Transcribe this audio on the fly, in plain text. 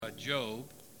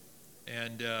Job,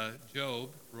 and Job,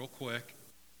 real quick.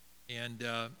 And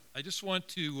I just want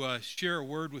to share a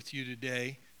word with you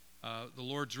today. The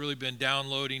Lord's really been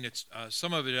downloading. It's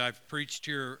some of it I've preached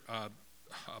here a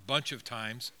bunch of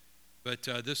times, but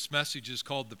this message is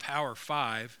called the Power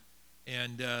Five,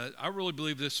 and I really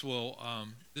believe this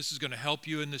is going to help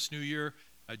you in this new year.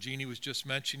 Jeannie was just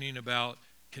mentioning about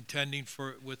contending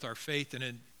with our faith, and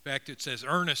in fact, it says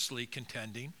earnestly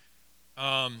contending.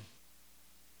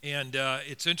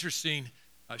 It's interesting.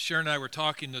 Sharon and I were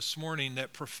talking this morning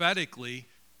that prophetically,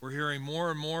 we're hearing more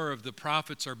and more of the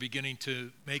prophets are beginning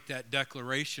to make that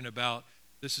declaration about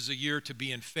this is a year to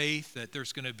be in faith, that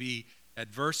there's going to be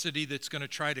adversity that's going to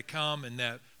try to come, and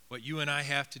that what you and I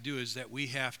have to do is that we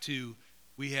have to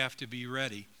be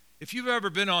ready. If you've ever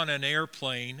been on an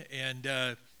airplane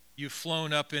and you've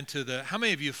flown up into how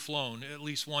many of you have flown at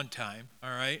least one time, all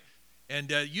right? And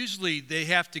usually they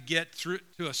have to get through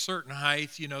to a certain height,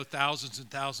 thousands and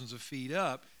thousands of feet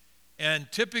up. And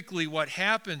typically what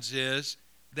happens is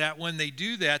that when they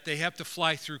do that, they have to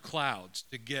fly through clouds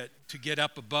to get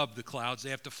up above the clouds. They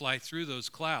have to fly through those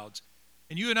clouds.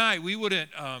 And you and I, we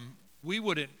wouldn't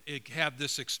have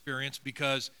this experience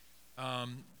because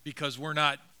we're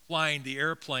not flying the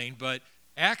airplane. But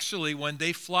actually, when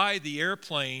they fly the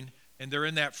airplane and they're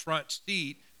in that front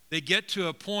seat, they get to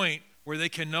a point where they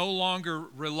can no longer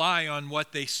rely on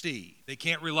what they see. They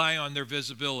can't rely on their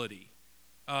visibility.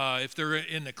 If they're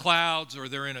in the clouds or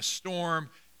they're in a storm,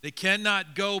 they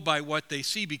cannot go by what they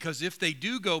see, because if they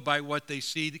do go by what they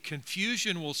see, the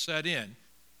confusion will set in.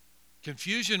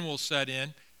 Confusion will set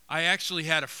in. I actually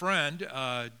had a friend,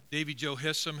 Davy Joe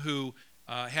Hissam, who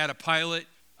had a pilot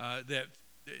that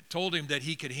told him that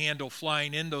he could handle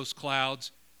flying in those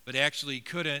clouds, but actually he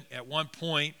couldn't. At one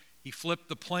point, he flipped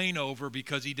the plane over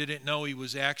because he didn't know he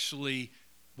was actually,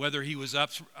 whether he was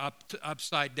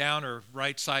upside down or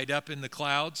right side up in the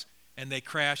clouds, and they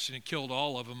crashed and killed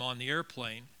all of them on the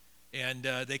airplane. And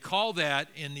they call that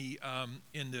in the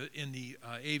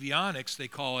avionics, they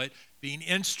call it being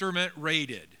instrument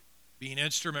rated. Being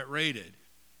instrument rated.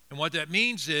 And what that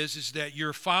means is that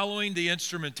you're following the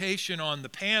instrumentation on the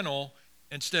panel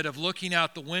instead of looking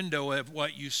out the window of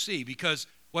what you see, because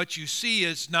what you see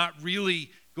is not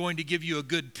really going to give you a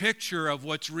good picture of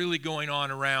what's really going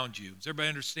on around you. Does everybody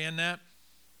understand that?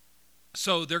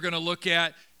 So they're going to look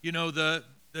at,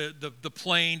 the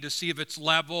plane to see if it's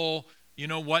level,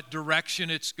 what direction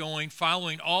it's going,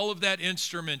 following all of that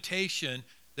instrumentation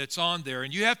that's on there.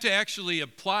 And you have to actually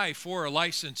apply for a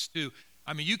license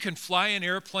you can fly an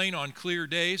airplane on clear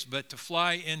days, but to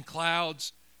fly in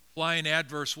clouds, fly in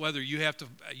adverse weather, you have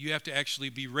to actually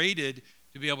be rated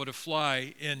to be able to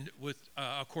fly in with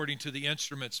according to the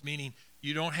instruments, meaning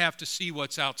you don't have to see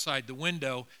what's outside the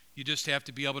window. You just have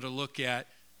to be able to look at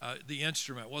the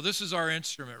instrument. Well, this is our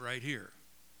instrument right here.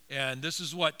 And this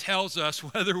is what tells us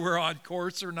whether we're on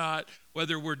course or not,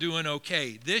 whether we're doing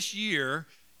okay. This year,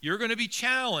 you're going to be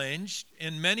challenged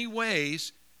in many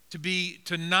ways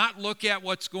to not look at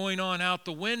what's going on out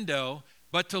the window,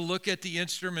 but to look at the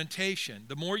instrumentation.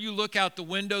 The more you look out the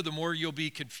window, the more you'll be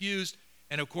confused.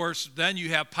 And of course, then you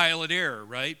have pilot error,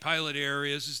 right? Pilot error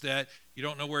is that you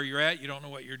don't know where you're at, you don't know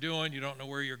what you're doing, you don't know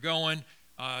where you're going,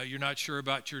 you're not sure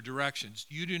about your directions.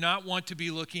 You do not want to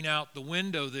be looking out the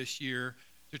window this year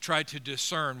to try to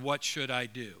discern what should I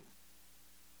do.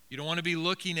 You don't want to be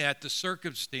looking at the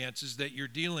circumstances that you're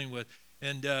dealing with,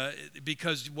 and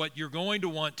because what you're going to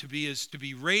want to be is to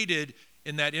be rated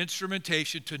in that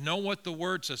instrumentation to know what the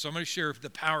Word says. So I'm going to share the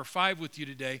Power Five with you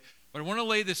today. But I want to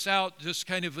lay this out just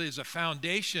kind of as a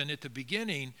foundation at the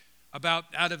beginning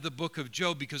out of the book of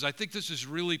Job, because I think this is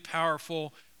really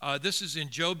powerful. This is in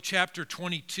Job chapter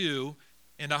 22,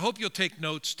 and I hope you'll take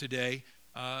notes today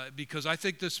because I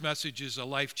think this message is a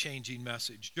life-changing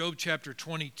message. Job chapter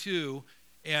 22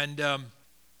 and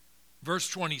verse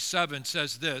 27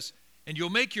 says this, "And you'll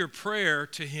make your prayer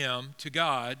to him, to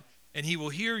God, and he will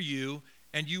hear you,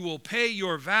 and you will pay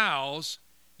your vows.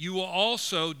 You will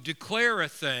also declare a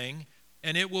thing,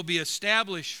 and it will be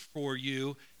established for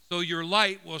you, so your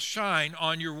light will shine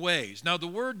on your ways." Now, the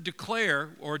word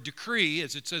declare, or decree,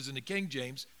 as it says in the King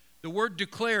James, the word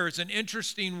declare is an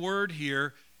interesting word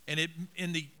here, and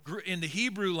in the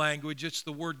Hebrew language, it's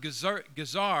the word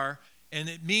gazar, and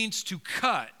it means to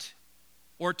cut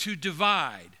or to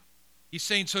divide. He's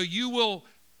saying, so you will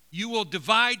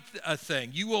divide a thing.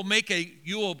 You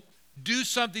will do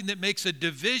something that makes a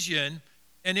division,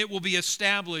 and it will be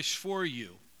established for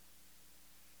you.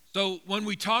 So when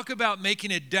we talk about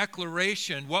making a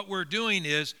declaration, what we're doing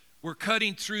is we're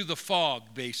cutting through the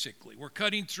fog, basically. We're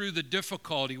cutting through the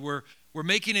difficulty. We're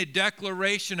making a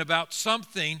declaration about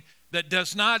something that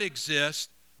does not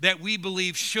exist, that we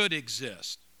believe should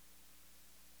exist.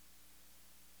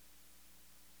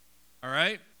 All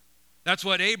right? That's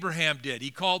what Abraham did.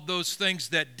 He called those things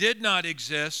that did not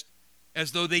exist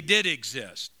as though they did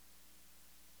exist.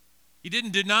 He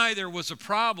didn't deny there was a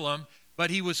problem, but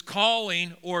he was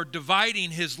calling or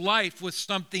dividing his life with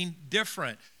something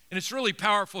different. And it's really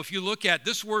powerful. If you look at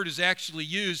this word is actually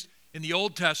used in the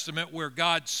Old Testament where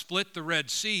God split the Red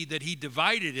Sea, that he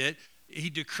divided it, he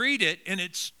decreed it, and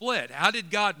it split. How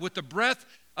did God, with the breath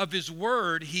of his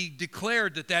word, he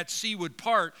declared that that sea would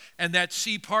part, and that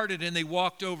sea parted, and they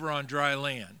walked over on dry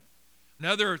land.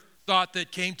 Another thought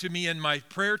that came to me in my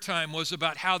prayer time was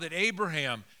about how that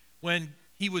Abraham, when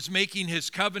he was making his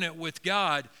covenant with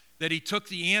God, that he took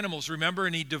the animals, remember,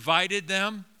 and he divided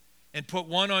them and put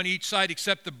one on each side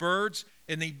except the birds,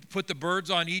 and they put the birds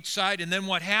on each side. And then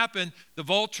what happened? The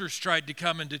vultures tried to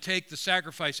come and to take the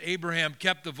sacrifice. Abraham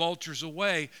kept the vultures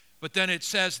away. But then it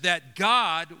says that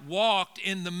God walked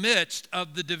in the midst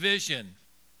of the division.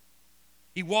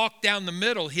 He walked down the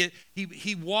middle.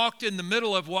 He walked in the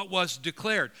middle of what was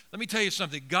declared. Let me tell you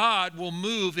something. God will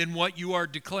move in what you are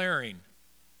declaring,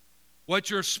 what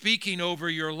you're speaking over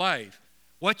your life.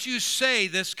 What you say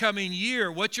this coming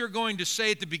year, what you're going to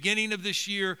say at the beginning of this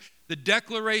year, the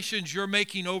declarations you're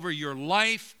making over your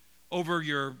life, over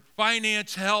your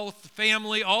finance, health,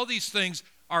 family, all these things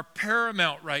are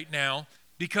paramount right now,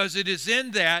 because it is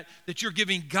in that you're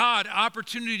giving God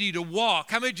opportunity to walk.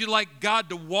 How many of you like God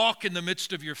to walk in the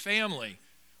midst of your family?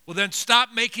 Well, then stop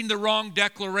making the wrong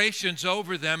declarations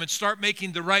over them and start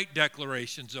making the right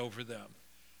declarations over them.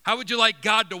 How would you like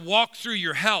God to walk through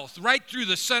your health, right through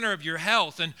the center of your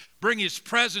health, and bring his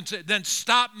presence? Then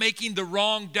stop making the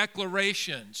wrong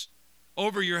declarations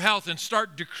over your health and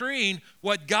start decreeing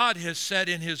what God has said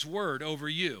in his word over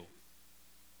you.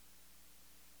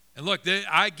 And look,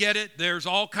 I get it. There's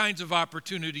all kinds of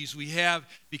opportunities we have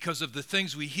because of the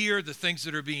things we hear, the things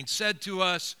that are being said to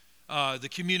us, the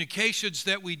communications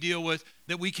that we deal with,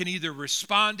 that we can either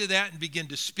respond to that and begin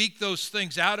to speak those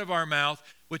things out of our mouth,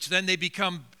 which then they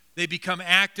become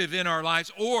active in our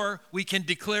lives, or we can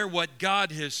declare what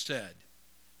God has said.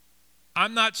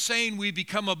 I'm not saying we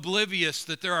become oblivious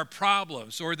that there are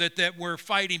problems, or that we're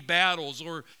fighting battles,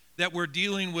 or that we're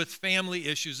dealing with family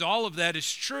issues. All of that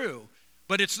is true,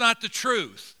 but it's not the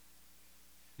truth.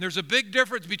 And there's a big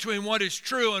difference between what is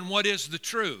true and what is the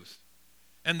truth.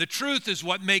 And the truth is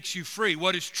what makes you free.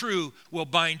 What is true will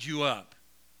bind you up.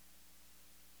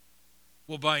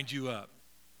 Will bind you up.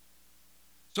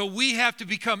 So we have to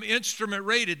become instrument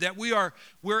rated, that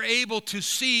we're able to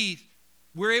see,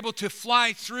 we're able to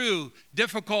fly through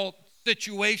difficult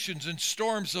situations and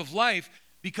storms of life,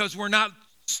 because we're not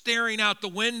staring out the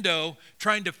window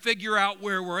trying to figure out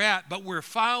where we're at, but we're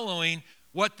following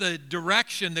what the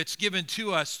direction that's given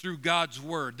to us through God's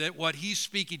word, that what he's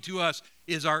speaking to us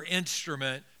is our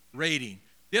instrument rating.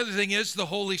 The other thing is the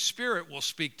Holy Spirit will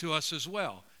speak to us as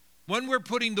well. When we're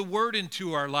putting the word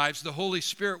into our lives, the Holy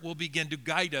Spirit will begin to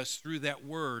guide us through that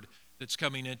word that's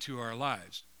coming into our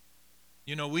lives.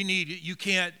 You know,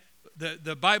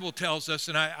 the Bible tells us,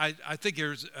 and I think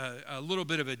there's a little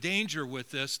bit of a danger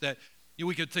with this, that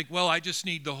we could think, well, I just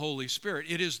need the Holy Spirit.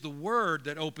 It is the word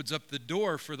that opens up the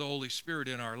door for the Holy Spirit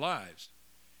in our lives.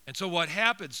 And so what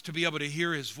happens to be able to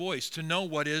hear his voice, to know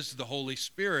what is the Holy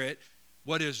Spirit,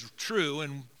 what is true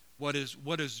and what is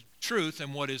truth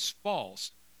and what is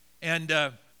false. And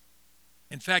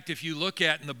in fact, if you look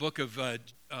at in the book of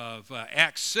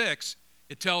Acts 6,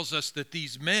 it tells us that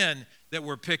these men that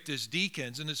were picked as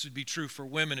deacons, and this would be true for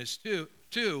women as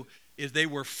too, is they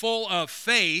were full of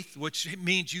faith, which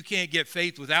means you can't get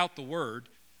faith without the word.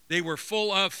 They were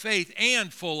full of faith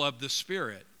and full of the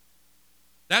Spirit.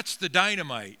 That's the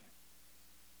dynamite.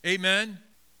 Amen?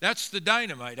 That's the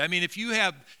dynamite. I mean, if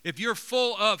you're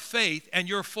full of faith and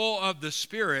you're full of the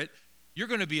Spirit, you're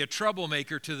going to be a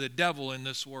troublemaker to the devil in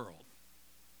this world.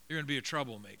 You're going to be a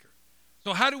troublemaker.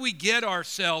 So how do we get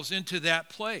ourselves into that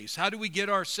place? How do we get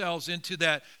ourselves into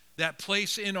that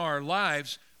place in our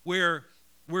lives where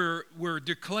we're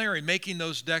declaring, making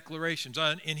those declarations?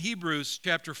 In Hebrews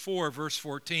chapter 4, verse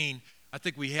 14, I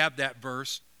think we have that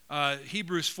verse.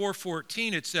 Hebrews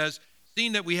 4:14, it says,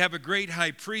 seeing that we have a great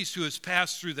high priest who has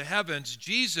passed through the heavens,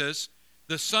 Jesus,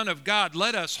 the Son of God,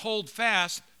 let us hold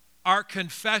fast our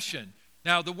confession.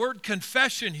 Now, the word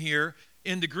confession here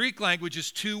in the Greek language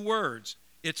is two words.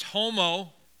 It's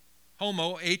homo,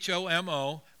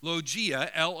 H-O-M-O, logia,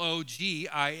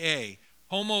 L-O-G-I-A.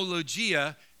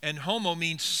 Homologia, and homo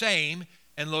means same,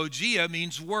 and logia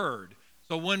means word.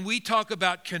 So when we talk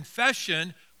about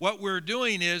confession, what we're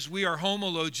doing is we are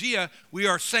homologia. We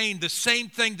are saying the same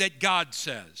thing that God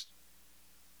says.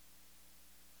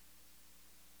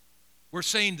 We're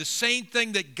saying the same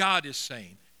thing that God is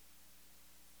saying.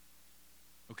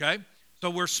 Okay? So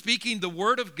we're speaking the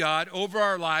word of God over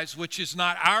our lives, which is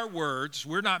not our words.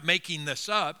 We're not making this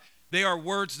up. They are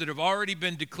words that have already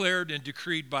been declared and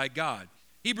decreed by God.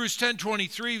 Hebrews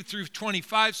 10:23 through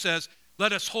 25 says,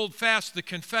 "Let us hold fast the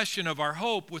confession of our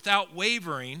hope without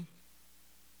wavering,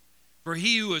 for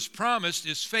he who has promised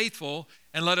is faithful,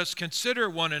 and let us consider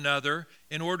one another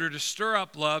in order to stir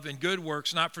up love and good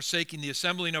works, not forsaking the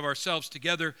assembling of ourselves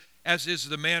together, as is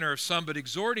the manner of some, but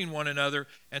exhorting one another,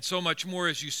 and so much more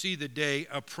as you see the day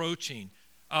approaching."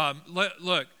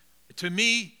 Look, to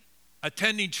me,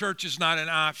 attending church is not an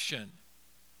option.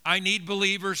 I need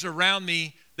believers around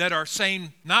me that are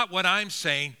saying not what I'm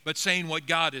saying, but saying what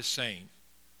God is saying.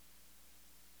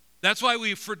 That's why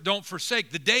we don't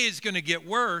forsake. The day is going to get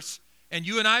worse, and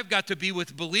you and I have got to be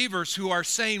with believers who are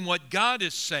saying what God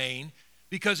is saying,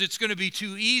 because it's going to be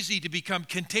too easy to become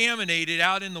contaminated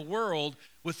out in the world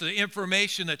with the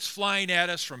information that's flying at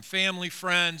us from family,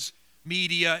 friends,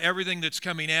 media, everything that's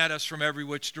coming at us from every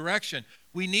which direction.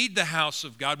 We need the house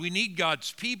of God. We need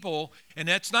God's people, and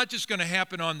that's not just going to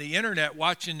happen on the internet,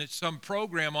 watching some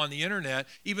program on the internet,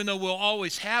 even though we'll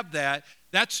always have that.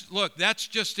 That's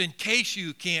just in case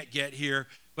you can't get here,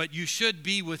 but you should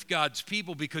be with God's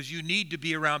people, because you need to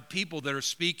be around people that are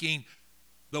speaking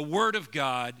the word of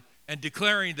God and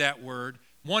declaring that word.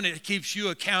 One, it keeps you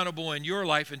accountable in your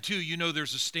life, and two, you know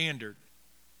there's a standard.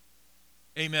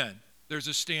 Amen. There's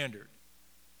a standard.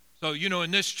 So, in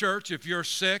this church, if you're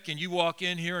sick and you walk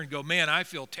in here and go, "Man, I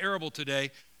feel terrible today,"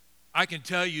 I can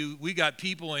tell you we got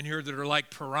people in here that are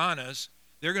like piranhas.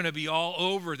 They're going to be all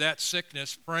over that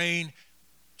sickness, praying,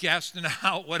 casting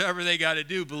out, whatever they got to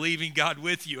do, believing God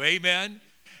with you. Amen?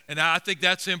 And I think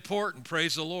that's important.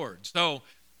 Praise the Lord. So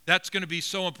that's going to be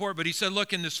so important. But he said,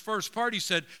 look, in this first part, he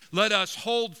said, "Let us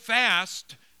hold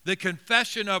fast the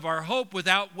confession of our hope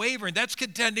without wavering." That's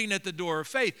contending at the door of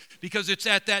faith, because it's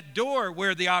at that door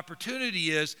where the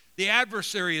opportunity is. The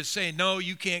adversary is saying, "No,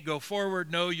 you can't go forward.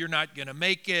 No, you're not going to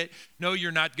make it. No,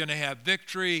 you're not going to have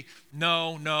victory.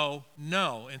 No, no,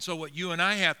 no." And so what you and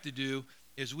I have to do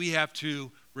is we have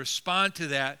to respond to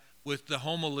that with the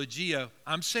homologia.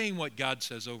 I'm saying what God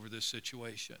says over this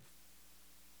situation.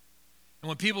 And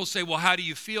when people say, "Well, how do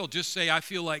you feel?" just say, "I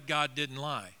feel like God didn't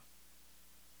lie."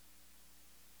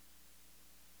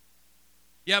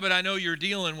 "Yeah, but I know you're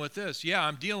dealing with this." Yeah,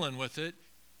 I'm dealing with it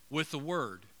with the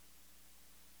word.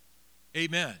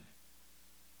 Amen.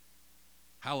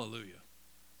 Hallelujah.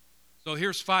 So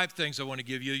here's 5 things I want to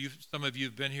give you. Some of you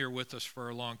have been here with us for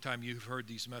a long time. You've heard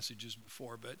these messages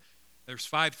before, but there's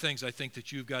 5 things I think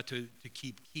that you've got to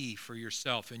keep key for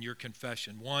yourself in your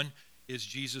confession. One is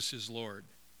Jesus is Lord.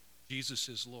 Jesus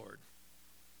is Lord.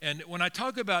 And when I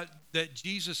talk about that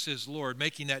Jesus is Lord,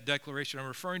 making that declaration, I'm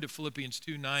referring to Philippians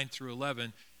 2:9 through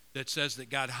 11, that says that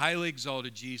God highly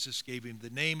exalted Jesus, gave him the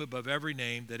name above every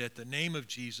name, that at the name of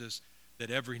Jesus, that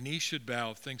every knee should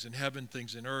bow, things in heaven,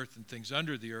 things in earth, and things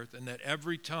under the earth, and that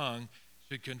every tongue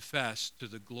should confess to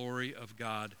the glory of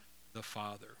God the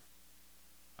Father.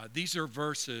 These are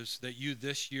verses that you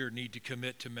this year need to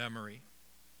commit to memory.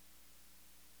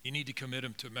 You need to commit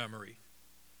them to memory.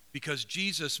 Because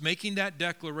Jesus, making that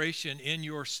declaration in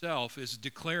yourself, is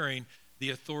declaring the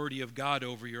authority of God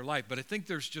over your life. But I think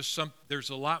there's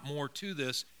a lot more to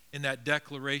this in that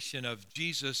declaration of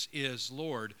Jesus is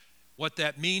Lord. What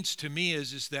that means to me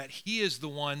is that he is the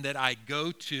one that I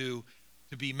go to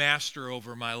be master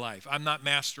over my life. I'm not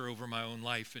master over my own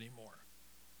life anymore.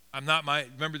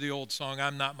 Remember the old song,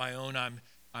 "I'm not my own, I'm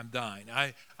thine."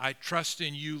 I trust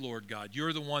in you, Lord God.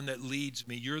 You're the one that leads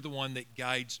me. You're the one that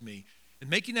guides me. And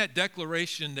making that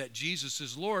declaration that Jesus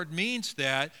is Lord means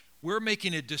that we're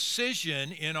making a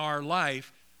decision in our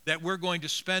life that we're going to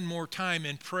spend more time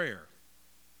in prayer.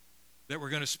 That we're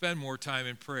going to spend more time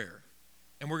in prayer.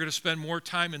 And we're going to spend more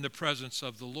time in the presence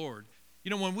of the Lord.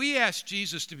 When we ask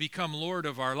Jesus to become Lord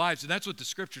of our lives, and that's what the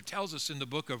scripture tells us in the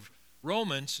book of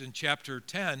Romans in chapter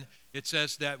 10, it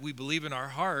says that we believe in our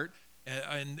heart,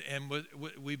 and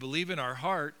we believe in our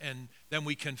heart, and then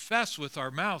we confess with our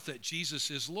mouth that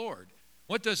Jesus is Lord.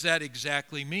 What does that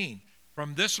exactly mean?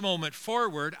 From this moment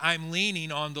forward, I'm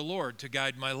leaning on the Lord to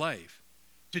guide my life.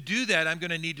 To do that, I'm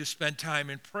going to need to spend time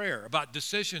in prayer about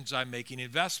decisions I'm making,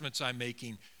 investments I'm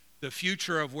making, the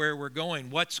future of where we're going,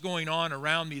 what's going on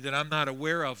around me that I'm not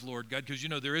aware of, Lord God, because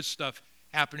there is stuff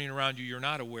happening around you you're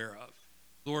not aware of.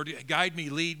 Lord, guide me,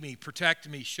 lead me, protect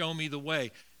me, show me the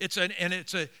way.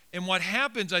 And what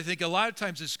happens, I think, a lot of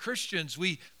times as Christians,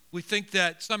 we think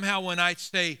that somehow when I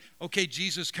say, "Okay,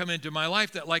 Jesus, come into my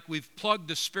life," that like we've plugged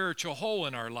the spiritual hole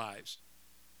in our lives.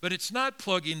 But it's not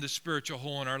plugging the spiritual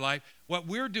hole in our life. What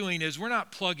we're doing is we're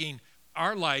not plugging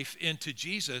our life into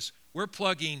Jesus, we're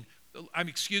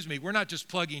not just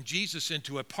plugging Jesus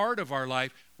into a part of our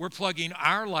life, we're plugging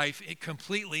our life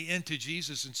completely into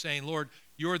Jesus and saying, Lord,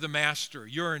 you're the master.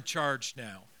 You're in charge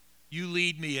now. You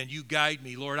lead me and you guide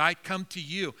me. Lord, I come to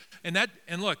you. And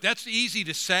look, that's easy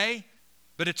to say,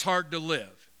 but it's hard to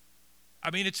live. I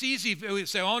mean, it's easy to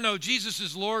say, oh no, Jesus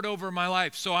is Lord over my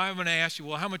life. So I'm going to ask you,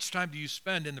 well, how much time do you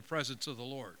spend in the presence of the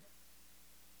Lord?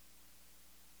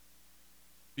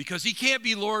 Because he can't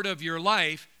be Lord of your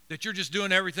life that you're just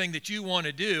doing everything that you want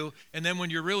to do, and then when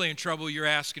you're really in trouble, you're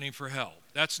asking him for help.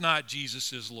 That's not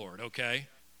Jesus is Lord, okay?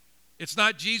 It's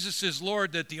not Jesus is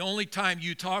Lord that the only time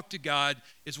you talk to God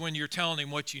is when you're telling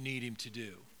him what you need him to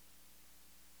do.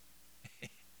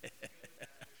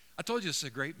 I told you this is a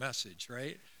great message,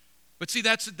 right? But see,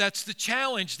 that's the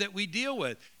challenge that we deal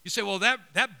with. You say, well,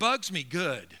 that bugs me.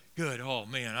 Good. Oh,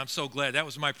 man, I'm so glad. That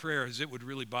was my prayer, is it would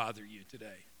really bother you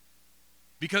today.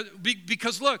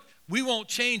 Because look, we won't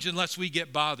change unless we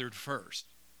get bothered first.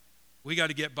 We got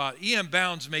to get bothered. E.M.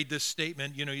 Bounds made this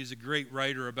statement. You know, he's a great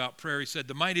writer about prayer. He said,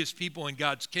 the mightiest people in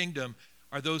God's kingdom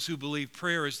are those who believe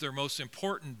prayer is their most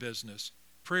important business.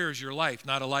 Prayer is your life,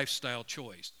 not a lifestyle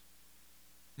choice.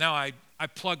 Now, I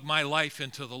plug my life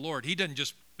into the Lord. He doesn't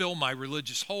just fill my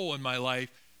religious hole in my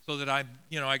life so that I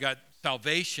got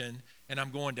salvation and I'm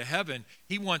going to heaven.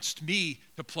 He wants me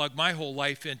to plug my whole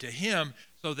life into him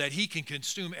so that he can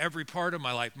consume every part of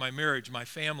my life, my marriage, my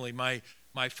family, my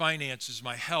finances,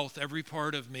 my health, every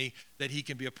part of me, that he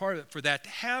can be a part of it. For that to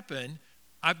happen,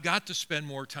 I've got to spend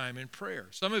more time in prayer.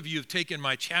 Some of you have taken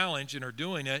my challenge and are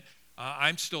doing it.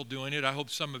 I'm still doing it. I hope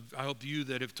you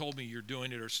that have told me you're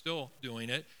doing it are still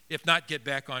doing it. If not, get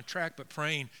back on track, but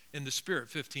praying in the Spirit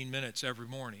 15 minutes every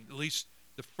morning. At least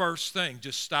the first thing,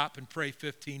 just stop and pray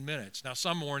 15 minutes. Now,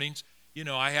 some mornings,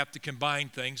 I have to combine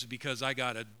things because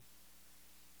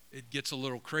it gets a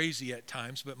little crazy at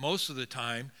times, but most of the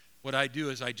time, what I do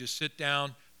is I just sit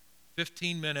down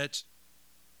 15 minutes,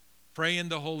 pray in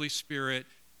the Holy Spirit,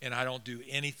 and I don't do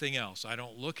anything else. I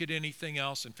don't look at anything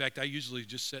else. In fact, I usually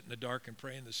just sit in the dark and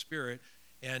pray in the Spirit,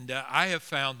 and I have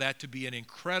found that to be an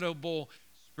incredible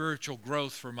spiritual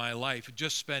growth for my life,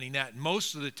 just spending that. And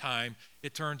most of the time,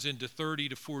 it turns into 30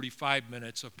 to 45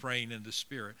 minutes of praying in the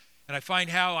Spirit. And I find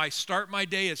how I start my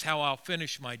day is how I'll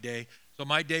finish my day. So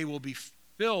my day will be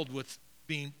filled with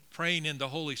praying in the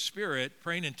Holy Spirit,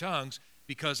 praying in tongues,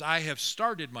 because I have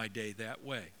started my day that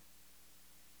way.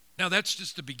 Now that's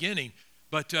just the beginning,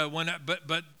 but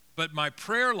my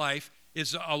prayer life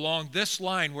is along this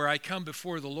line where I come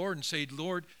before the Lord and say,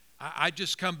 Lord, I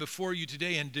just come before you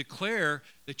today and declare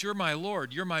that you're my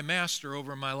Lord, you're my master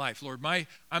over my life. Lord,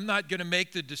 I'm not going to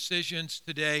make the decisions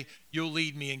today. You'll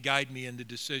lead me and guide me in the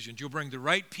decisions. You'll bring the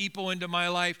right people into my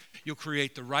life. You'll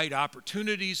create the right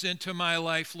opportunities into my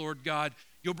life, Lord God.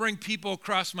 You'll bring people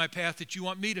across my path that you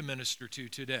want me to minister to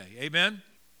today. Amen?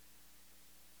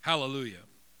 Hallelujah.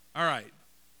 All right.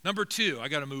 Number 2, I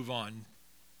got to move on.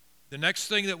 The next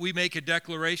thing that we make a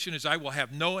declaration is I will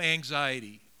have no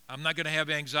anxiety. I'm not going to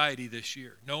have anxiety this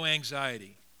year. No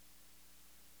anxiety.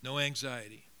 No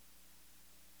anxiety.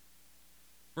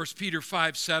 1 Peter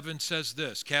 5:7 says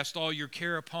this, cast all your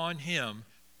care upon him,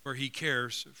 for he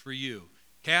cares for you.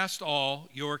 Cast all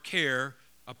your care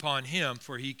upon him,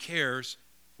 for he cares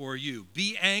for you.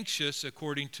 Be anxious,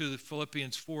 according to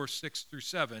Philippians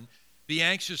 4:6-7. Be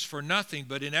anxious for nothing,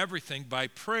 but in everything, by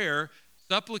prayer,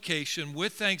 supplication,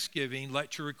 with thanksgiving,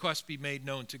 let your requests be made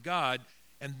known to God.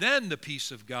 And then the peace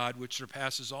of God, which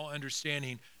surpasses all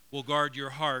understanding, will guard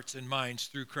your hearts and minds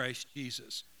through Christ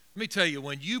Jesus. Let me tell you,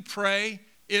 when you pray,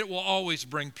 it will always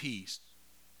bring peace.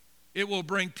 It will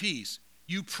bring peace.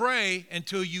 You pray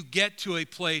until you get to a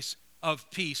place of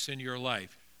peace in your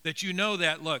life, that you know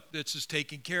that, look, this is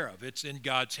taken care of. It's in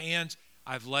God's hands.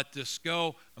 I've let this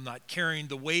go. I'm not carrying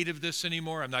the weight of this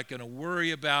anymore. I'm not going to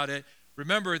worry about it.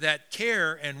 Remember that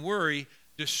care and worry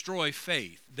destroy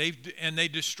faith. They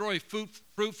destroy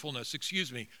fruitfulness.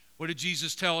 What did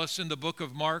Jesus tell us in the book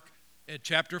of Mark in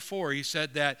chapter 4? He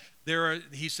said that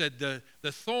the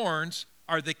thorns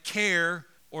are the care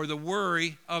or the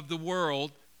worry of the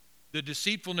world, the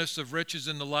deceitfulness of riches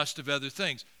and the lust of other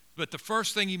things. But the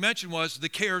first thing he mentioned was the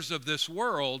cares of this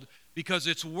world, because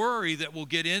it's worry that will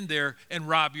get in there and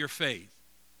rob your faith.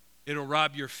 It'll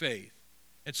rob your faith.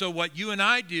 And so what you and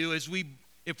I do is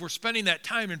if we're spending that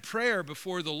time in prayer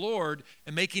before the Lord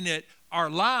and making it our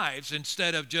lives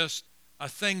instead of just a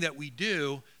thing that we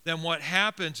do, then what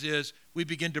happens is we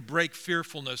begin to break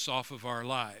fearfulness off of our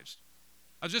lives.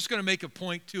 I was just going to make a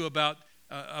point, too,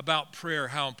 about prayer,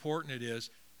 how important it is,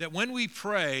 that when we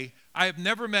pray, I have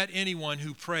never met anyone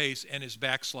who prays and is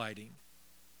backsliding.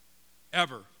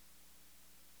 Ever.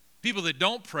 People that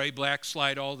don't pray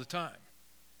backslide all the time.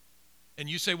 And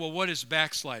you say, well, what is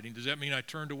backsliding? Does that mean I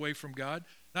turned away from God?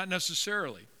 Not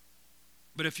necessarily.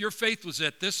 But if your faith was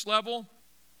at this level,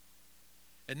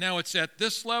 and now it's at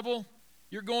this level,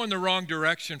 you're going the wrong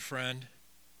direction, friend.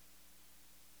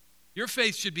 Your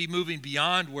faith should be moving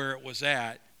beyond where it was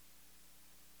at.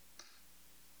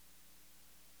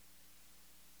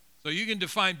 So you can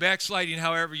define backsliding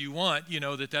however you want,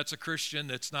 that's a Christian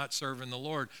that's not serving the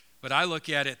Lord. But I look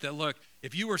at it that, look,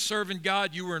 if you were serving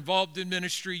God, you were involved in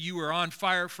ministry, you were on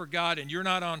fire for God, and you're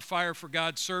not on fire for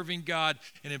God, serving God,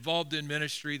 and involved in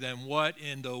ministry, then what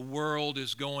in the world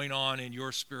is going on in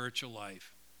your spiritual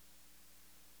life?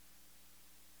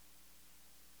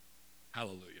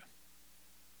 Hallelujah.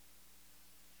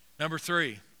 Number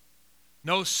 3,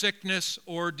 no sickness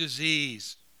or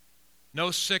disease. No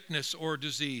sickness or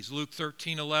disease. Luke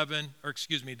 13:11,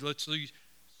 let's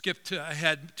skip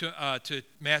ahead to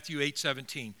Matthew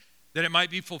 8:17. That it might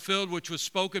be fulfilled which was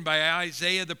spoken by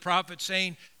Isaiah the prophet,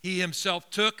 saying, He himself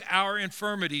took our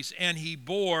infirmities and he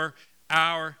bore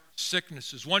our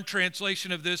sicknesses. One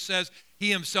translation of this says,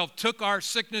 He himself took our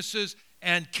sicknesses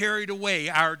and carried away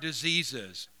our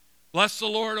diseases. Bless the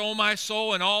Lord, O my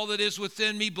soul, and all that is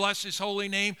within me. Bless his holy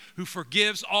name, who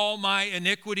forgives all my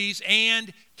iniquities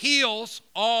and heals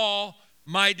all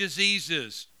my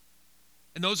diseases.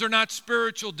 And those are not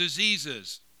spiritual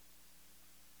diseases.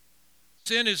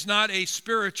 Sin is not a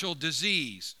spiritual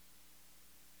disease.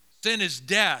 Sin is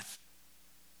death.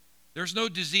 There's no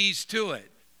disease to it.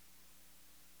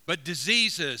 But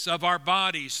diseases of our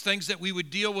bodies, things that we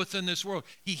would deal with in this world,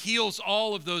 he heals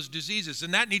all of those diseases.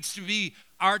 And that needs to be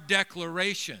our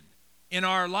declaration in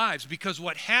our lives. Because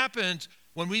what happens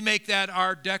when we make that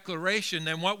our declaration,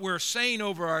 then what we're saying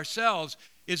over ourselves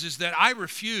is that I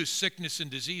refuse sickness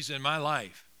and disease in my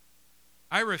life.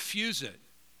 I refuse it.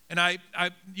 And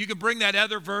you can bring that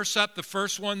other verse up, the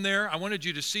first one there. I wanted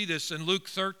you to see this in Luke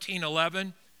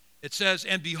 13:11. It says,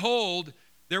 And behold,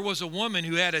 there was a woman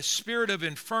who had a spirit of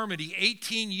infirmity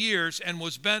 18 years and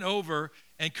was bent over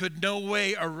and could no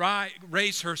way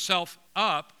raise herself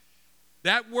up.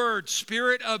 That word,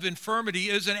 spirit of infirmity,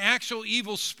 is an actual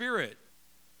evil spirit.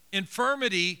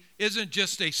 Infirmity isn't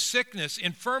just a sickness.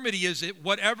 Infirmity is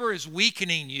whatever is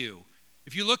weakening you.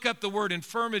 If you look up the word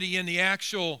infirmity in the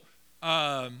actual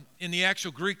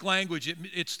Greek language,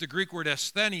 it's the Greek word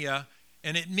asthenia,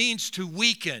 and it means to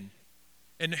weaken.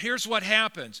 And here's what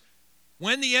happens.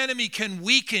 When the enemy can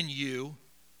weaken you,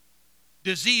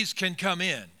 disease can come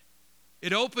in.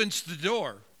 It opens the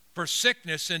door for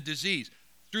sickness and disease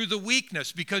through the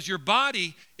weakness, because your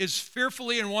body is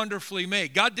fearfully and wonderfully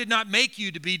made. God did not make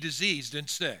you to be diseased and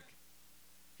sick.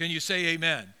 Can you say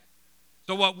amen?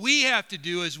 So what we have to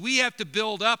do is we have to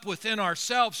build up within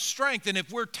ourselves strength. And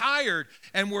if we're tired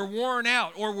and we're worn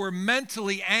out or we're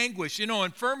mentally anguished,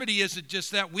 infirmity isn't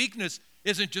just that. Weakness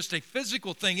isn't just a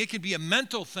physical thing. It can be a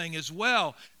mental thing as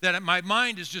well, that my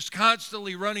mind is just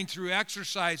constantly running through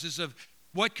exercises of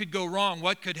what could go wrong,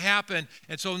 what could happen.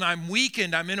 And so I'm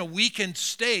weakened. I'm in a weakened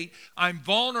state. I'm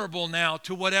vulnerable now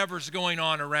to whatever's going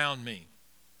on around me.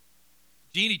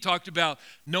 Jeannie talked about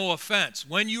no offense.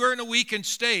 When you are in a weakened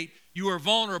state, you are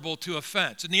vulnerable to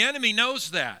offense. And the enemy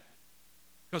knows that.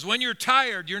 Because when you're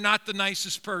tired, you're not the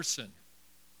nicest person.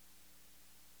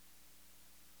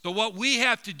 So what we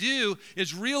have to do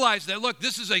is realize that, look,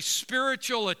 this is a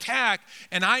spiritual attack,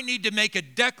 and I need to make a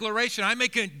declaration. I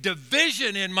make a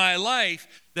division in my life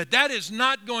that is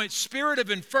not going. Spirit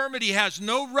of infirmity has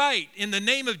no right in the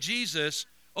name of Jesus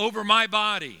over my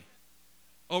body.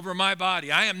 Over my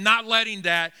body. I am not letting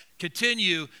that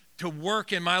continue to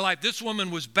work in my life. This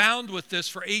woman was bound with this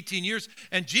for 18 years,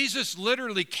 and Jesus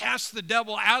literally cast the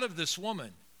devil out of this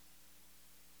woman,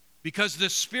 because the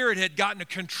spirit had gotten a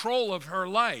control of her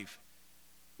life.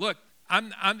 Look,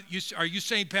 are you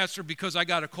saying, Pastor, because I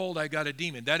got a cold, I got a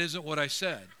demon? That isn't what I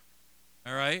said.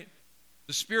 All right?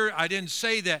 The spirit, I didn't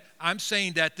say that. I'm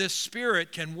saying that this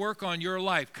spirit can work on your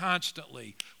life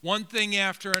constantly, one thing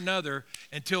after another,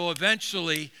 until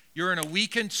eventually you're in a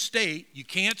weakened state. You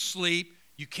can't sleep,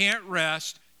 you can't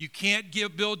rest, you can't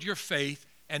build your faith,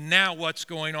 and now what's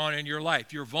going on in your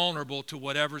life? You're vulnerable to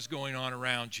whatever's going on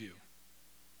around you.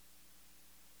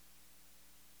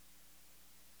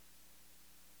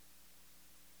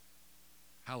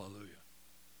 Hallelujah.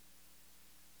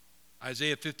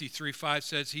 Isaiah 53:5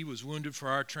 says, He was wounded for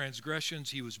our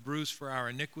transgressions, He was bruised for our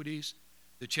iniquities.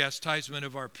 The chastisement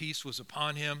of our peace was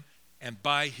upon Him, and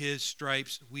by His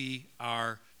stripes we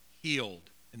are healed.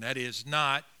 And that is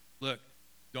not, look,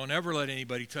 don't ever let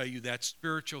anybody tell you that's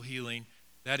spiritual healing.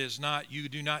 That is not, you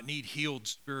do not need healed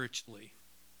spiritually.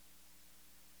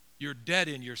 You're dead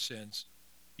in your sins.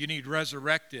 You need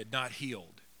resurrected, not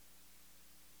healed.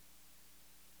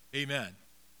 Amen.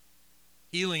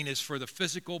 Healing is for the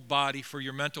physical body, for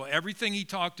your mental. Everything he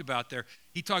talked about there,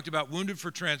 he talked about wounded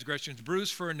for transgressions,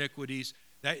 bruised for iniquities.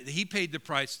 That he paid the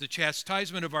price. The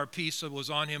chastisement of our peace was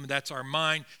on him, and that's our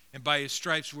mind, and by his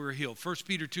stripes we were healed. 1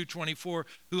 Peter 2:24,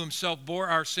 who himself bore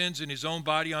our sins in his own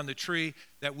body on the tree,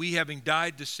 that we, having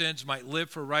died to sins, might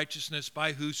live for righteousness,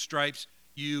 by whose stripes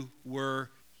you were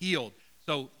healed.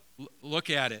 So look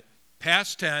at it.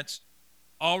 Past tense,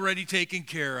 already taken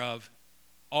care of,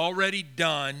 already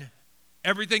done,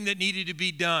 everything that needed to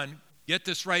be done. Get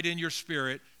this right in your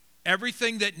spirit.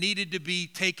 Everything that needed to be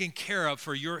taken care of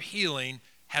for your healing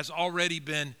has already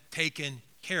been taken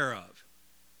care of.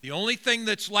 The only thing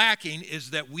that's lacking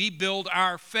is that we build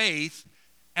our faith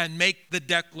and make the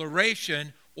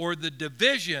declaration or the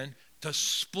division to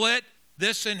split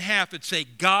this in half and say,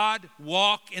 God,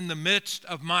 walk in the midst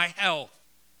of my health.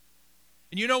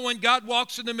 And you know, when God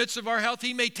walks in the midst of our health,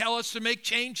 he may tell us to make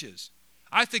changes.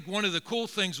 I think one of the cool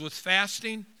things with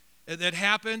fasting that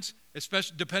happens,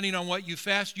 especially depending on what you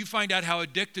fast, you find out how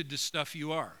addicted to stuff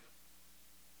you are.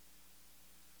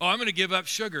 Oh, I'm going to give up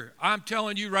sugar. I'm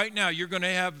telling you right now,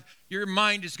 your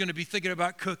mind is going to be thinking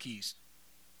about cookies,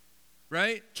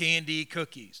 right? Candy,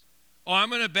 cookies. Oh,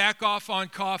 I'm going to back off on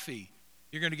coffee.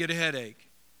 You're going to get a headache.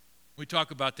 We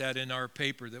talk about that in our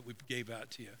paper that we gave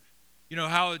out to you. You know,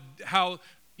 how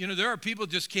there are people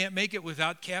just can't make it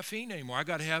without caffeine anymore.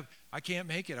 I can't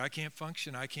make it. I can't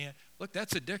function. Look,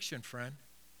 that's addiction, friend.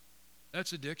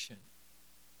 That's addiction.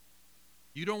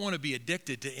 You don't want to be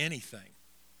addicted to anything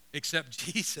except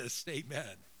Jesus.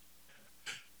 Amen.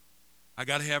 I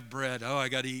got to have bread. Oh, I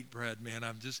got to eat bread, man.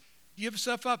 Give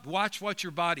stuff up. Watch what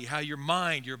your body, how your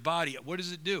mind, your body, what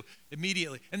does it do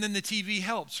immediately? And then the TV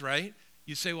helps, right?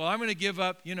 You say, well, I'm going to give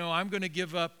up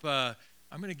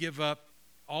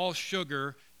all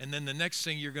sugar, and then the next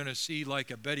thing you're going to see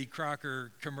like a Betty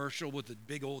Crocker commercial with a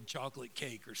big old chocolate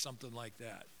cake or something like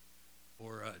that,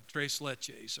 or Tres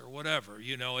Leches or whatever.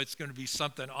 You know, it's going to be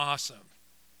something awesome.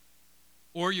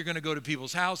 Or you're going to go to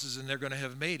people's houses and they're going to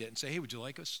have made it and say, hey, would you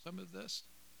like some of this?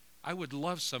 I would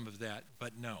love some of that,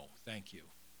 but no, thank you.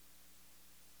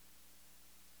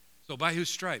 So by whose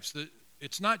stripes?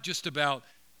 It's not just about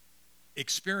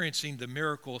experiencing the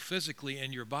miracle physically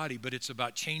in your body, but it's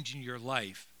about changing your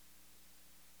life.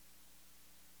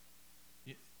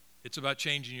 It's about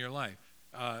changing your life.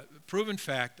 Proven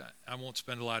fact, I won't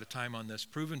spend a lot of time on this,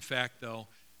 proven fact, though,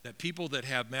 that people that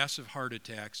have massive heart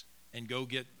attacks and go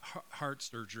get heart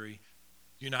surgery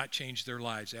do not change their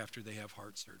lives after they have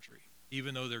heart surgery.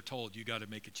 Even though they're told you got to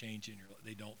make a change in your life,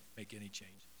 they don't make any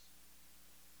changes.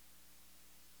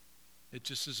 It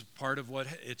just is part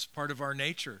of our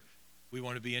nature. We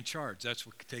want to be in charge. That's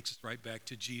what takes us right back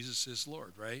to Jesus is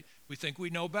Lord, right? We think we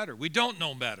know better. We don't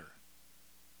know better.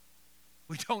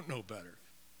 We don't know better.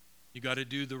 You got to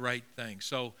do the right thing.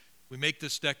 So we make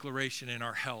this declaration in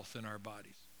our health and our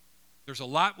bodies. There's a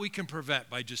lot we can prevent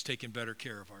by just taking better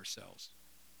care of ourselves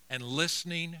and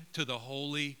listening to the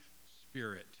Holy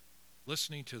Spirit.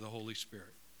 Listening to the Holy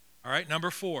Spirit. All right, number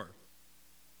 4.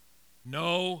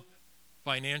 No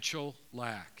financial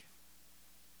lack.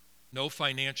 No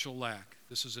financial lack.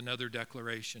 This is another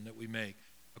declaration that we make.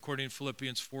 According to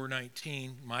Philippians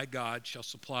 4:19, my God shall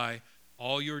supply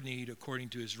all your need according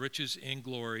to his riches in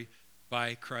glory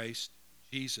by Christ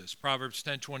Jesus. Proverbs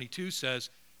 10:22 says,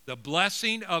 the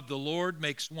blessing of the Lord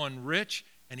makes one rich,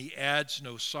 and he adds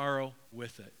no sorrow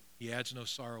with it. He adds no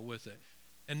sorrow with it.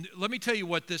 And let me tell you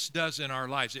what this does in our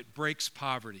lives. It breaks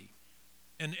poverty.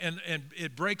 And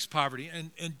it breaks poverty.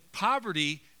 And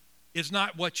poverty is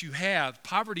not what you have.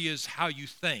 Poverty is how you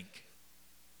think.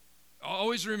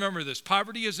 Always remember this.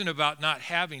 Poverty isn't about not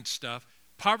having stuff.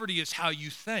 Poverty is how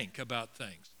you think about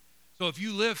things. So if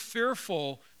you live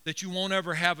fearful that you won't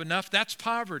ever have enough, that's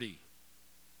poverty.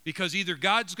 Because either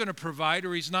God's going to provide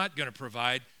or he's not going to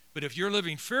provide. But if you're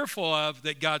living fearful of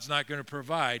that God's not going to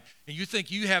provide, and you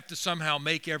think you have to somehow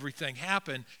make everything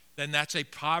happen, then that's a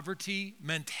poverty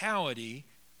mentality,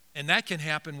 and that can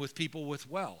happen with people with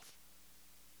wealth.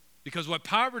 Because what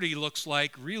poverty looks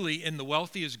like really in the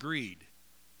wealthy is greed.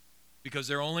 Because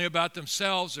they're only about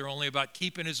themselves. They're only about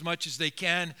keeping as much as they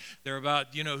can. They're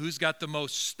about, who's got the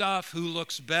most stuff, who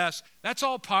looks best. That's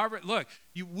all poverty. Look,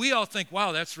 we all think,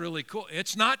 wow, that's really cool.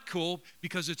 It's not cool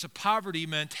because it's a poverty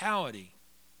mentality.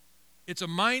 It's a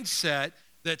mindset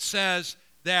that says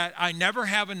that I never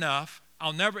have enough.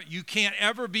 You can't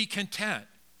ever be content.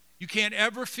 You can't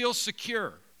ever feel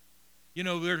secure.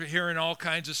 We're hearing all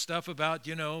kinds of stuff about,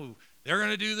 they're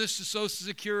going to do this to Social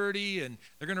Security, and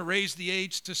they're going to raise the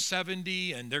age to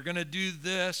 70, and they're going to do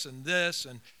this and this.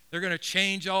 And they're going to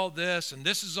change all this, and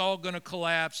this is all going to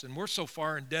collapse, and we're so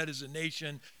far in debt as a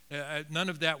nation, none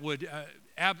of that would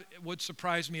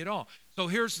surprise me at all. So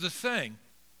here's the thing.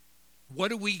 What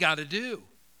do we got to do?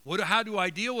 How do I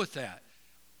deal with that?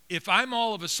 If I'm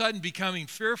all of a sudden becoming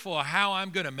fearful of how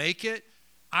I'm going to make it,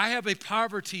 I have a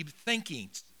poverty thinking,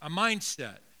 a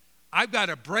mindset. I've got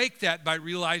to break that by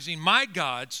realizing my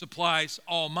God supplies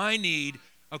all my need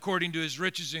according to his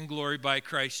riches and glory by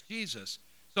Christ Jesus.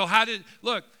 So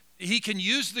look, he can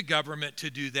use the government to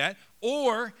do that,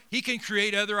 or he can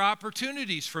create other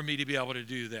opportunities for me to be able to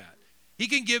do that. He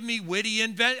can give me witty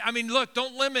look,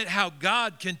 don't limit how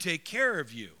God can take care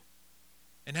of you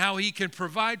and how he can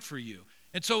provide for you.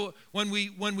 And so when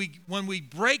we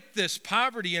break this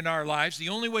poverty in our lives, the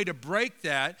only way to break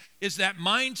that is that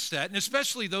mindset, and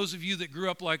especially those of you that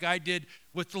grew up like I did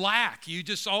with lack. You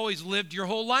just always lived your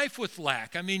whole life with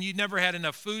lack. I mean, you never had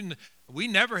enough food. We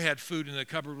never had food in the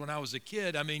cupboard when I was a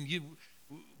kid. I mean,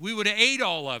 we would have ate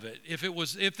all of it.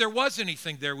 If there was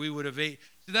anything there, we would have ate.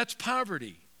 So that's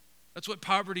poverty. That's what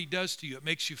poverty does to you. It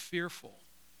makes you fearful.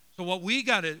 So what we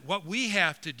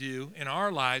have to do in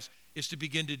our lives is to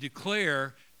begin to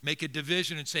declare, make a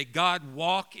division and say, God,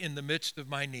 walk in the midst of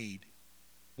my need.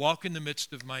 Walk in the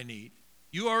midst of my need.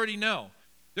 You already know.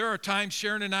 There are times,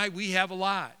 Sharon and I, we have a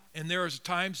lot. And there are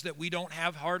times that we don't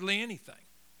have hardly anything.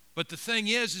 But the thing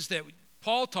is that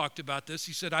Paul talked about this.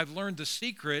 He said, I've learned the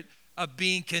secret of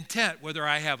being content, whether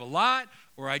I have a lot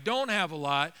or I don't have a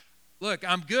lot. Look,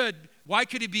 I'm good. Why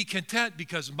could he be content?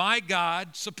 Because my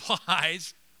God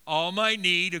supplies all my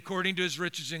need according to his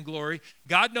riches and glory.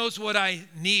 God knows what I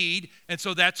need, and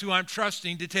so that's who I'm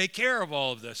trusting to take care of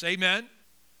all of this. Amen?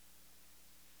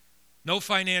 No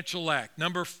financial lack.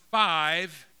 Number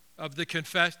 5 of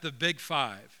the big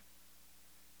 5.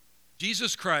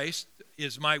 Jesus Christ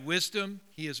is my wisdom.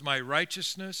 He is my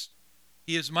righteousness.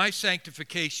 He is my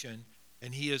sanctification,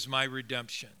 and he is my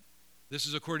redemption. This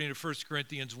is according to 1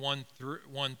 Corinthians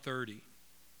 1:30.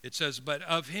 It says, but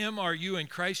of him are you in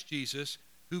Christ Jesus,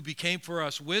 who became for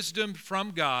us wisdom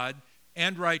from God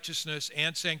and righteousness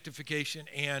and sanctification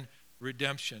and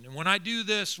redemption. And when I do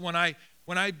this, when I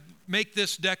make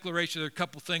this declaration, there are a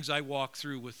couple things I walk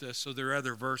through with this. So there are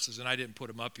other verses, and I didn't put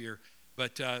them up here.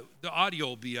 But the audio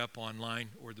will be up online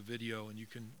or the video, and you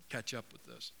can catch up with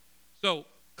this. So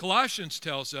Colossians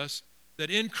tells us that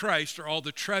in Christ are all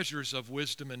the treasures of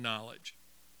wisdom and knowledge.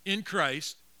 In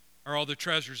Christ are all the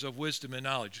treasures of wisdom and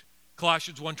knowledge.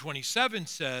 Colossians 1:27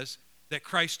 says that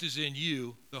Christ is in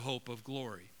you, the hope of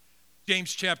glory.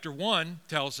 James chapter 1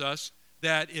 tells us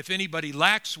that if anybody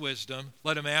lacks wisdom,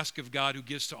 let him ask of God, who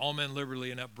gives to all men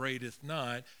liberally and upbraideth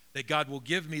not, that God will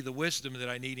give me the wisdom that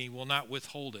I need, and he will not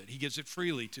withhold it. He gives it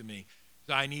freely to me.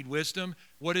 So I need wisdom.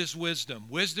 What is wisdom?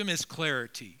 Wisdom is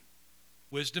clarity.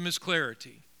 Wisdom is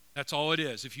clarity. That's all it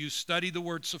is. If you study the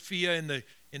word Sophia in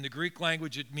the Greek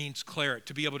language, it means clarity,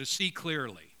 to be able to see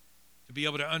clearly. To be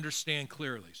able to understand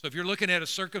clearly. So if you're looking at a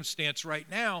circumstance right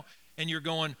now and you're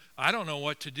going, I don't know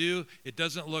what to do, it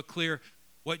doesn't look clear,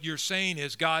 what you're saying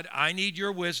is, God, I need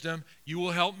your wisdom. You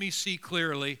will help me see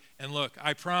clearly. And look,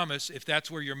 I promise, if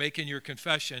that's where you're making your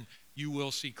confession, you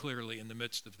will see clearly in the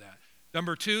midst of that.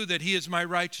 Number 2, that he is my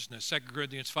righteousness. 2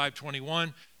 Corinthians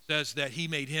 5:21 says that he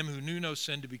made him who knew no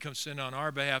sin to become sin on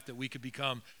our behalf, that we could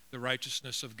become the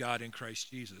righteousness of God in Christ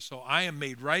Jesus. So I am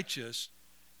made righteous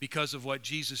because of what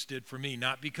Jesus did for me,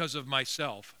 not because of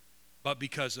myself, but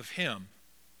because of him.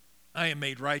 I am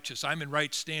made righteous. I'm in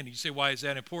right standing. You say, why is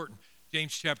that important?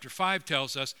 James chapter 5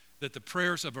 tells us that the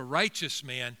prayers of a righteous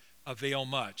man avail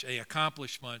much. They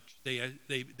accomplish much. They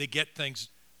get things.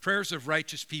 Prayers of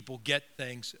righteous people get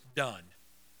things done.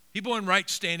 People in right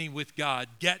standing with God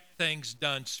get things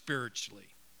done spiritually.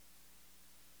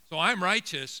 So I'm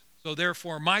righteous, so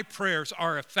therefore my prayers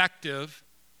are effective,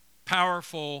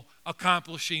 powerful,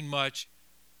 accomplishing much,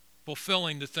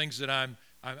 fulfilling the things that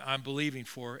I'm believing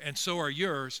for. And so are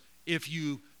yours if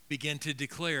you begin to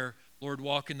declare, Lord,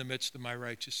 walk in the midst of my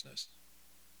righteousness.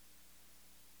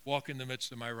 Walk in the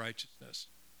midst of my righteousness.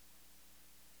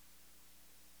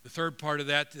 The third part of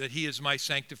that he is my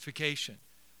sanctification.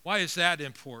 Why is that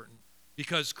important?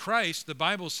 Because Christ, the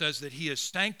Bible says that he has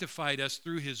sanctified us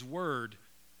through his word.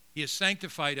 He has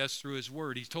sanctified us through his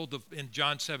word. He told in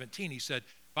John 17, he said,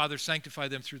 Father, sanctify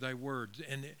them through thy word.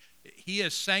 And he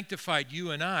has sanctified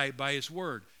you and I by his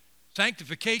word.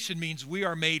 Sanctification means we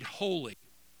are made holy.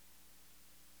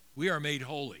 We are made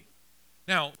holy.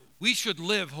 Now, we should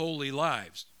live holy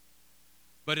lives.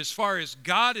 But as far as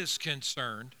God is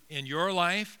concerned in your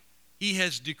life, he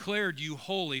has declared you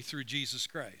holy through Jesus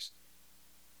Christ.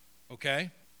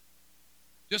 Okay?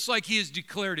 Just like he has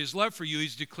declared his love for you,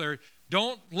 he's declared,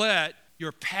 don't let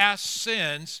your past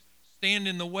sins stand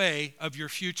in the way of your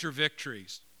future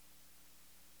victories.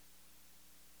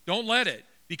 Don't let it.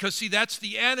 Because, see, that's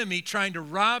the enemy trying to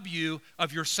rob you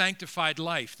of your sanctified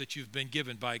life that you've been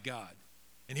given by God.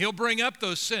 And he'll bring up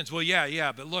those sins. Well,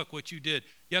 yeah, but look what you did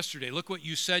yesterday. Look what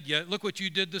you said. Look what you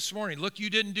did this morning. Look, you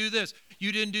didn't do this.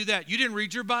 You didn't do that. You didn't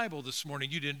read your Bible this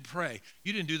morning. You didn't pray.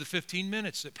 You didn't do the 15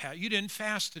 minutes that passed. You didn't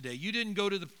fast today. You didn't go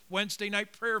to the Wednesday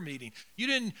night prayer meeting. You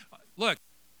didn't, look,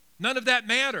 none of that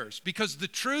matters, because the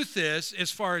truth is,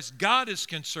 as far as God is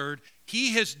concerned,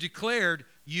 he has declared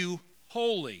you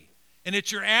holy. And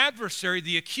it's your adversary,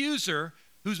 the accuser,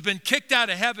 who's been kicked out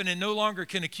of heaven and no longer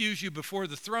can accuse you before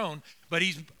the throne. But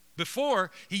he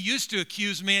used to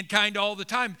accuse mankind all the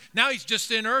time. Now he's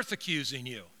just in earth accusing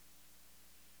you.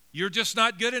 You're just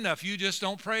not good enough. You just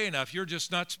don't pray enough. You're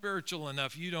just not spiritual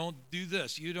enough. You don't do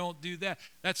this. You don't do that.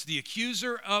 That's the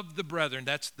accuser of the brethren.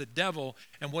 That's the devil.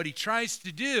 And what he tries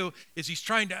to do is he's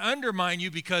trying to undermine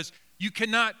you, because you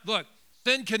cannot, look,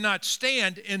 sin cannot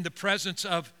stand in the presence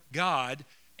of God.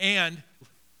 And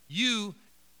you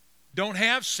don't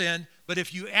have sin, but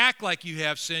if you act like you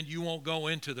have sin, you won't go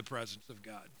into the presence of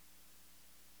God.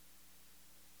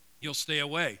 You'll stay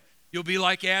away. You'll be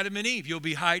like Adam and Eve. You'll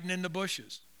be hiding in the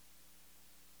bushes.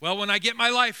 Well, when I get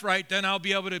my life right, then I'll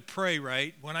be able to pray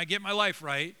right. When I get my life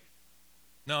right.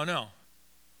 No.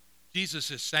 Jesus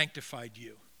has sanctified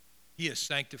you. He has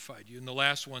sanctified you. And the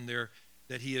last one there,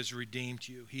 that he has redeemed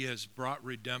you. He has brought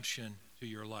redemption to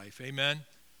your life. Amen?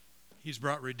 He's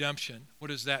brought redemption. What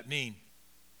does that mean?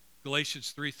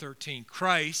 Galatians 3:13.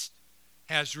 Christ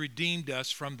has redeemed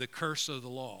us from the curse of the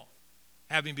law,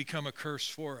 having become a curse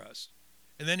for us.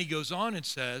 And then he goes on and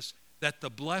says that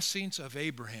the blessings of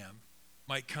Abraham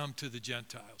might come to the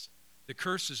Gentiles. The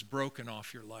curse is broken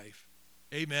off your life.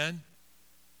 Amen?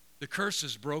 The curse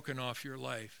is broken off your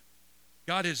life.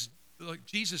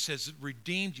 Jesus has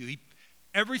redeemed you.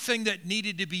 Everything that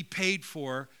needed to be paid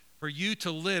for you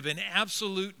to live in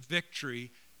absolute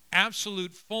victory,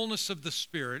 absolute fullness of the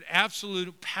Spirit,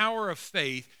 absolute power of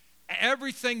faith,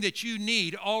 everything that you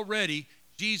need already,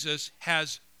 Jesus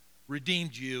has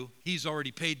redeemed you. He's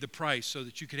already paid the price so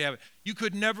that you could have it. You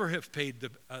could never have paid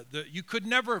you could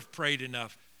never have prayed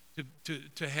enough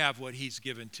to have what he's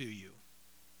given to you.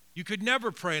 You could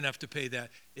never pray enough to pay that.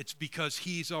 It's because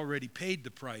he's already paid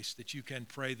the price that you can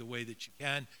pray the way that you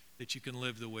can, that you can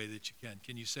live the way that you can.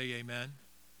 Can you say amen?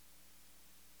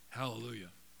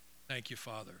 Hallelujah. Thank you,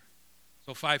 Father.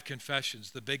 So 5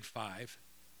 confessions, the big 5.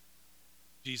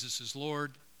 Jesus is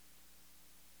Lord.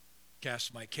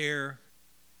 Cast my care.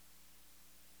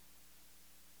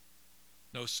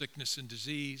 No sickness and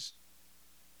disease.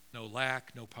 No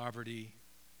lack, no poverty.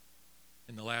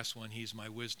 And the last one, he's my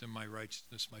wisdom, my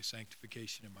righteousness, my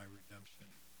sanctification, and my redemption.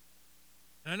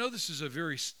 And I know this is a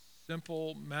very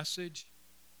simple message,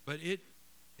 but it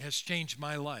has changed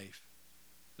my life.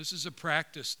 This is a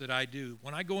practice that I do.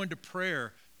 When I go into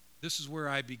prayer, this is where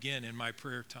I begin in my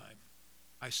prayer time.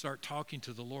 I start talking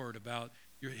to the Lord about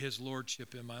his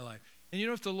lordship in my life. And you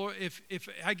know, if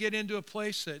I get into a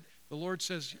place that the Lord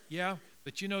says, yeah,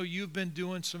 but you know, you've been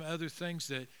doing some other things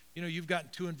that, you know, you've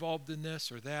gotten too involved in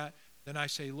this or that, then I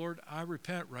say, Lord, I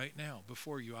repent right now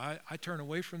before you. I turn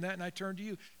away from that and I turn to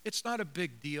you. It's not a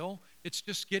big deal. It's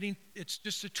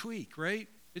just a tweak, right?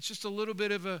 It's just a little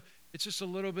bit of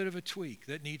a tweak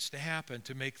that needs to happen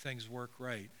to make things work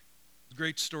right. A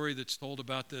great story that's told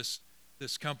about this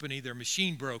company. Their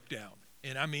machine broke down.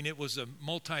 And I mean, it was a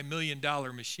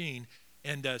multi-million-dollar machine.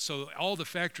 And so all the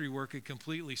factory work had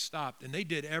completely stopped. And they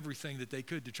did everything that they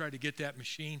could to try to get that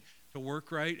machine to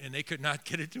work right. And they could not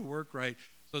get it to work right.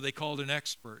 So they called an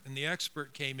expert. And the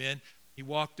expert came in. He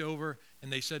walked over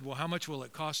and they said, well, how much will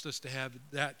it cost us to have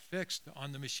that fixed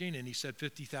on the machine? And he said,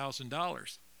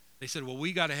 $50,000. They said, well,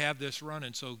 we got to have this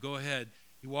running, so go ahead.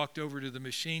 He walked over to the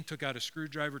machine, took out a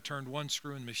screwdriver, turned one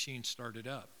screw, and the machine started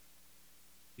up.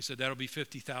 He said, that'll be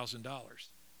 $50,000.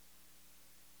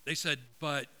 They said,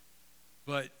 but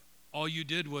all you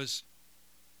did was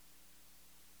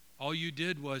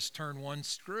turn one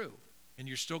screw, and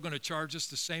you're still going to charge us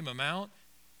the same amount?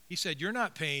 He said, you're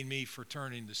not paying me for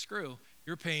turning the screw.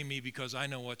 You're paying me because I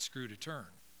know what screw to turn.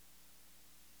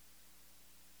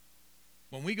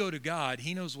 When we go to God,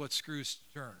 he knows what screws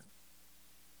to turn.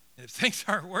 And if things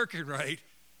aren't working right,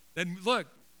 then look,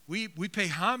 we pay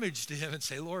homage to him and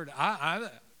say, Lord,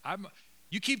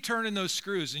 you keep turning those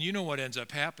screws, and you know what ends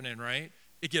up happening, right?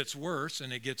 It gets worse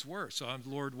and it gets worse. So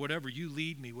Lord, whatever you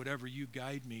lead me, whatever you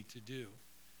guide me to do.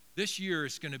 This year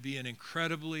is going to be an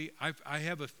incredibly,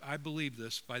 I believe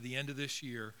this, by the end of this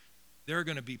year, there are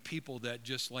going to be people that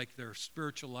just like their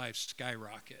spiritual lives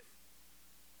skyrocket.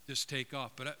 just take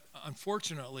off. But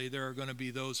unfortunately, there are going to be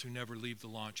those who never leave the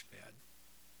launch pad.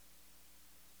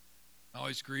 I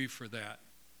always grieve for that.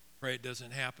 Pray it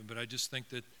doesn't happen. But I just think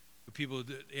that the people at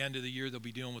the end of the year, they'll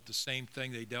be dealing with the same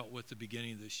thing they dealt with at the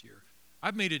beginning of this year.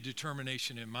 I've made a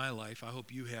determination in my life, I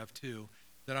hope you have too,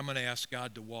 that I'm going to ask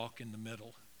God to walk in the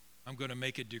middle. I'm going to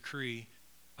make a decree.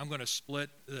 I'm going to split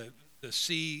the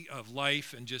sea of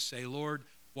life and just say, Lord,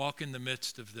 walk in the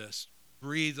midst of this.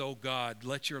 Breathe, oh God.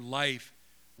 Let your life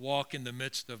walk in the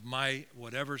midst of my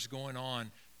whatever's going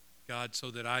on, God, so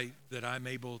that I'm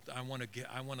able. I want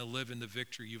to live in the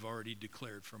victory you've already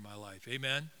declared for my life.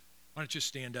 Amen. Why don't you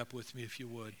stand up with me if you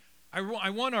would? I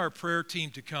want our prayer team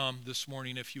to come this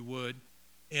morning if you would,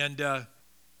 and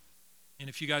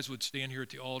if you guys would stand here at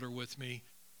the altar with me.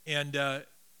 And the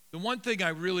one thing I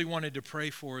really wanted to pray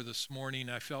for this morning,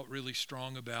 I felt really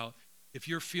strong about, if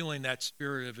you're feeling that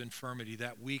spirit of infirmity,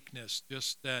 that weakness,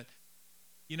 just that,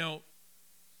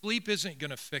 sleep isn't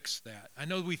going to fix that. I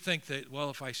know we think that,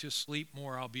 well, if I just sleep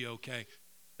more, I'll be okay.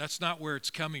 That's not where it's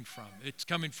coming from. It's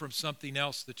coming from something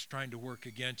else that's trying to work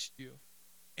against you.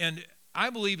 And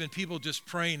I believe in people just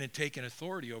praying and taking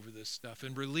authority over this stuff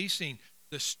and releasing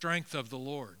the strength of the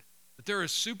Lord. That there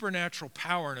is supernatural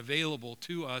power and available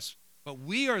to us, but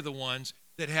we are the ones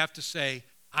that have to say,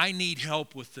 I need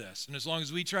help with this. And as long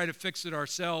as we try to fix it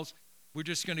ourselves, we're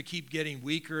just going to keep getting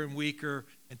weaker and weaker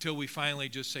until we finally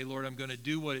just say, Lord, I'm going to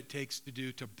do what it takes to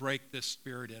do to break this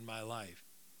spirit in my life.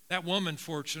 That woman,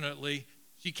 fortunately,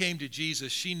 she came to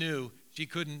Jesus. She knew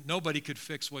nobody could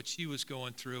fix what she was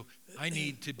going through. I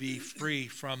need to be free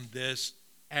from this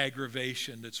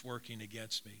aggravation that's working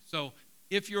against me. So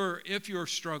if you're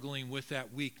struggling with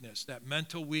that weakness, that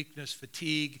mental weakness,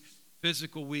 fatigue,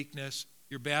 physical weakness,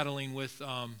 you're battling with,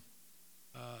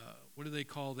 what do they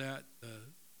call that? The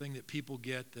thing that people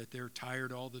get, that they're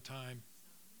tired all the time.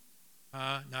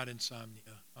 Not insomnia.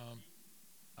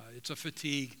 It's a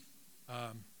fatigue.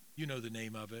 You know the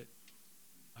name of it.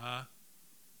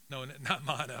 No, not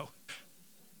mono.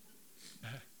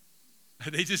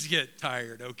 They just get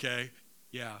tired, okay?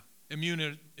 Yeah.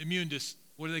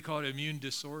 What do they call it? Immune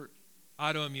disorder?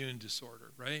 Autoimmune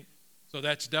disorder, right? So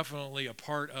that's definitely a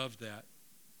part of that.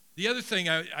 The other thing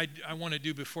I want to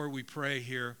do before we pray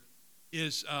here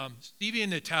is Stevie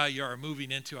and Natalia are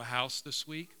moving into a house this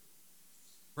week.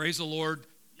 Praise the Lord.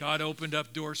 God opened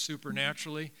up doors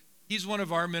supernaturally. He's one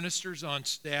of our ministers on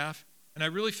staff. And I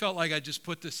really felt like I just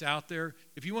put this out there.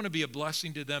 If you want to be a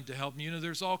blessing to them to help them,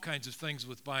 there's all kinds of things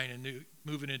with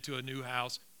moving into a new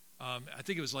house. I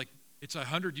think it's a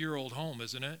 100-year-old home,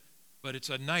 isn't it? But it's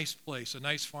a nice place, a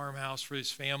nice farmhouse for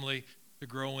his family to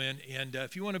grow in. And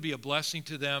if you want to be a blessing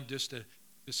to them, just to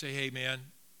say, hey, man,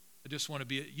 I just want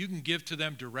to you can give to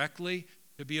them directly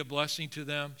to be a blessing to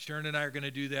them. Sharon and I are going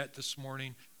to do that this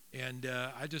morning. And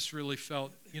I just really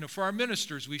felt, for our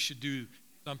ministers, we should do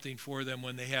something for them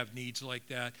when they have needs like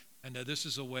that. And this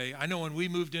is a way. I know when we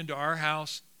moved into our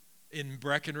house in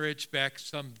Breckenridge back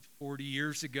some 40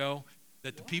 years ago,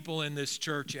 that the people in this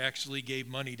church actually gave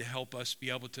money to help us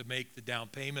be able to make the down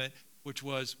payment, which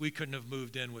was we couldn't have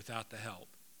moved in without the help.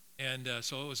 And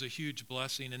so it was a huge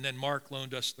blessing. And then Mark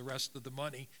loaned us the rest of the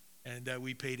money, and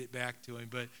we paid it back to him.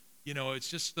 But, it's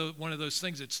just one of those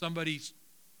things that somebody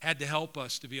had to help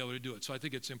us to be able to do it. So I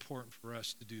think it's important for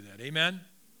us to do that. Amen?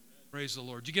 Praise the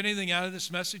Lord. Did you get anything out of this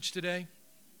message today?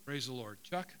 Praise the Lord.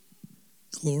 Chuck?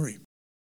 Glory.